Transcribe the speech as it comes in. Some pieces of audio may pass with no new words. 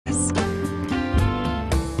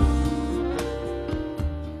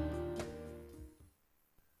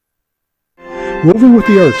Woven with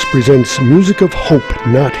the Arts presents Music of Hope,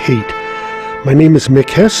 Not Hate. My name is Mick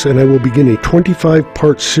Hess, and I will begin a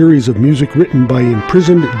 25-part series of music written by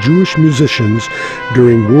imprisoned Jewish musicians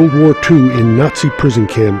during World War II in Nazi prison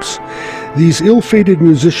camps. These ill-fated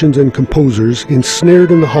musicians and composers, ensnared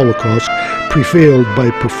in the Holocaust, prevailed by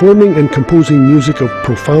performing and composing music of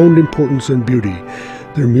profound importance and beauty.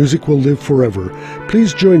 Their music will live forever.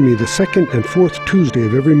 Please join me the second and fourth Tuesday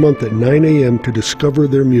of every month at 9 a.m. to discover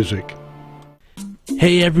their music.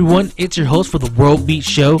 Hey everyone, it's your host for the World Beat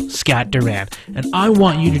Show, Scott Duran, and I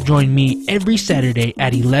want you to join me every Saturday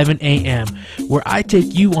at 11 a.m., where I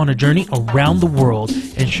take you on a journey around the world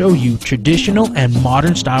and show you traditional and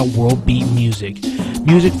modern style world beat music.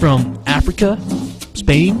 Music from Africa,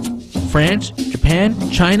 Spain, France, Japan,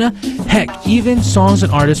 China, heck, even songs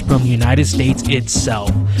and artists from the United States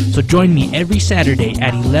itself. So join me every Saturday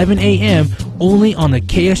at 11 a.m. only on the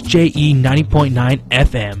KSJE 90.9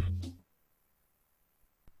 FM.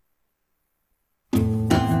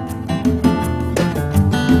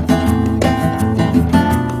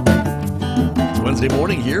 Wednesday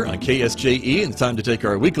morning here on KSJE, and it's time to take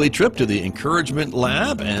our weekly trip to the Encouragement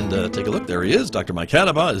Lab and take a look. There he is. Dr. Mike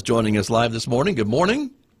Hattabaugh is joining us live this morning. Good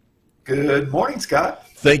morning. Good morning, Scott.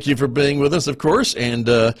 Thank you for being with us, of course. And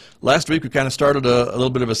last week we kind of started a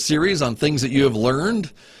little bit of a series on things that you have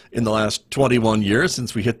learned in the last 21 years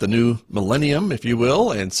since we hit the new millennium, if you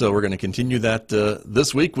will. And so we're going to continue that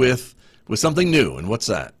this week with something new. And what's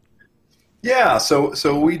that? Yeah,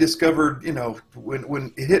 so we discovered,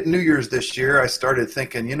 when it hit New Year's this year, I started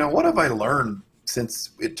thinking, what have I learned since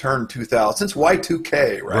it turned 2000, since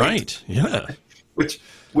Y2K, right? Right, yeah. Which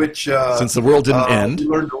since the world didn't end.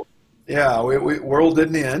 World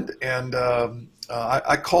didn't end, and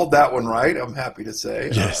I called that one right, I'm happy to say.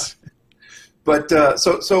 Yes. But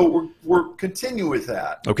so we're continuing with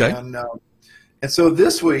that. Okay. And so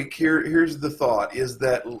this week, here's the thought, is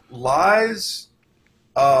that lies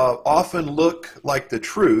often look like the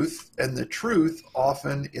truth, and the truth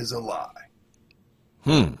often is a lie.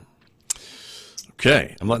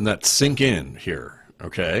 Okay, I'm letting that sink in here.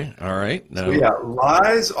 Okay, all right. Now, so yeah,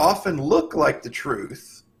 lies often look like the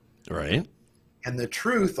truth. Right. And the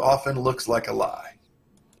truth often looks like a lie.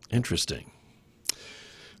 Interesting.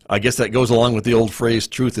 I guess that goes along with the old phrase,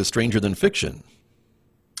 truth is stranger than fiction.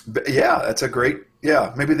 But yeah, that's a great,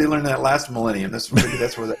 yeah, maybe they learned that last millennium. Maybe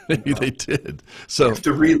that's where maybe they did. So have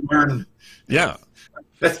to relearn. Yeah.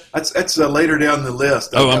 That's later down the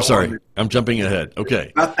list. Oh, I'm sorry. I'm jumping ahead.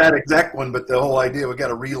 Okay. Not that exact one, but the whole idea, we got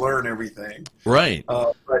to relearn everything. Right.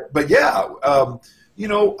 But yeah, one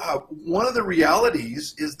of the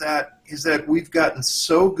realities is that we've gotten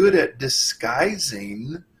so good at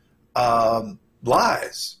disguising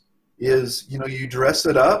lies. You dress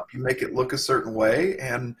it up, you make it look a certain way,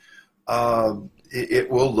 and it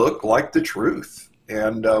will look like the truth,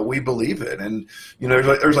 and we believe it. And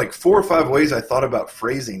there's like 4 or 5 ways I thought about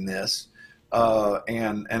phrasing this,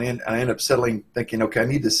 and I end up thinking, okay, I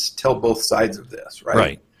need to tell both sides of this, right?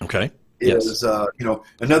 Right. Okay. Yes.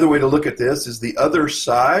 Another way to look at this is the other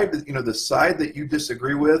side. The side that you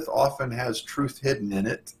disagree with often has truth hidden in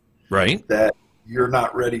it, right? That you're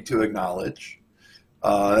not ready to acknowledge.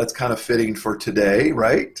 That's kind of fitting for today,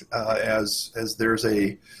 right? As there's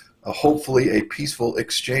hopefully a peaceful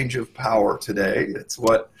exchange of power today. It's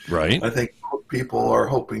what I think people are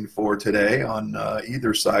hoping for today on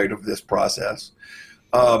either side of this process.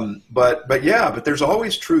 But there's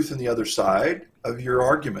always truth in the other side of your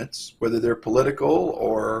arguments, whether they're political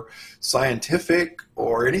or scientific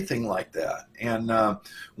or anything like that. And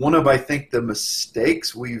one of, I think, the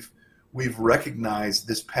mistakes we've recognized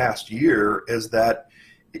this past year is that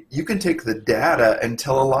you can take the data and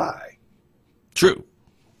tell a lie. True.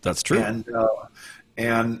 That's true.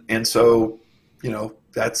 And so,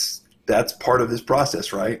 that's part of this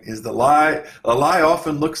process, right? Is a lie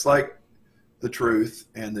often looks like the truth,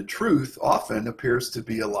 and the truth often appears to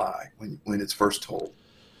be a lie when it's first told.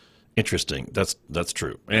 Interesting. That's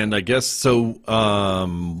true. And I guess so.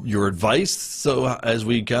 Your advice, so as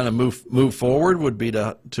we kind of move forward, would be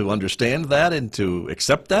to understand that and to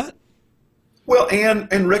accept that. Well,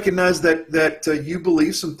 and recognize that you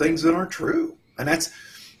believe some things that aren't true, and that's.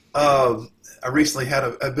 I recently had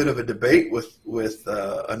a bit of a debate with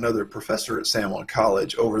another professor at San Juan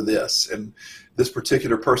College over this, and this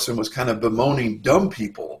particular person was kind of bemoaning dumb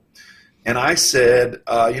people. And I said,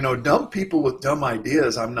 dumb people with dumb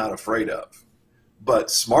ideas I'm not afraid of, but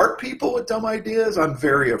smart people with dumb ideas I'm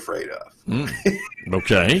very afraid of.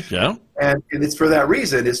 Okay, yeah. And it's for that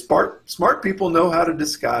reason. Is smart people know how to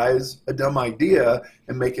disguise a dumb idea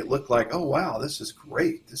and make it look like, oh wow, this is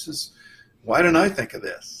great. Why didn't I think of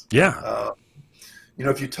this? Yeah.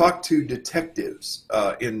 if you talk to detectives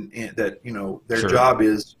in that, their Sure. job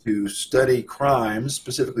is to study crimes,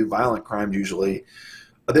 specifically violent crimes usually,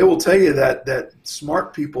 they will tell you that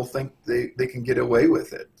smart people think they can get away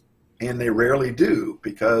with it. And they rarely do,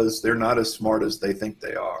 because they're not as smart as they think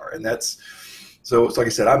they are. And so it's like I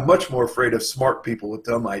said, I'm much more afraid of smart people with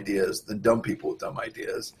dumb ideas than dumb people with dumb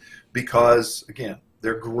ideas, because, again,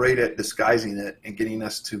 they're great at disguising it and getting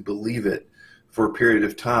us to believe it for a period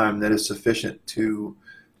of time that is sufficient to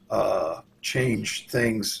change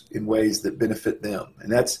things in ways that benefit them.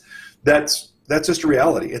 And that's just a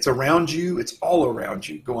reality. It's around you. It's all around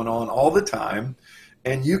you, going on all the time.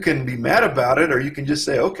 And you can be mad about it, or you can just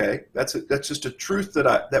say, okay, that's just a truth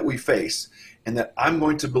that we face, and that I'm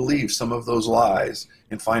going to believe some of those lies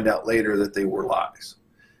and find out later that they were lies.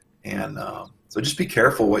 And so just be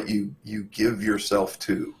careful what you give yourself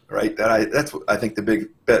to, right? That's what I think the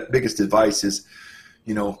biggest advice is,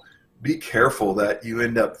 be careful that you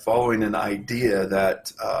end up following an idea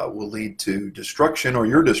that will lead to destruction or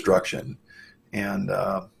your destruction. And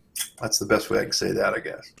that's the best way I can say that, I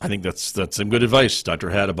guess. I think that's some good advice, Dr.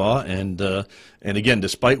 Hattabaugh. And again,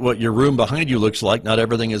 despite what your room behind you looks like, not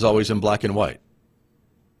everything is always in black and white.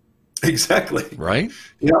 Exactly. Right?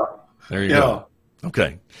 Yeah. There you go.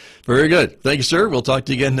 Okay. Very good. Thank you, sir. We'll talk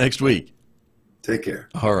to you again next week. Take care.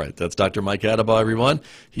 All right. That's Dr. Mike Hattabaugh, everyone.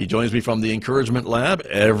 He joins me from the Encouragement Lab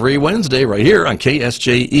every Wednesday right here on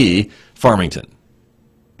KSJE Farmington.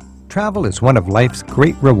 Travel is one of life's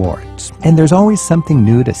great rewards, and there's always something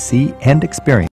new to see and experience.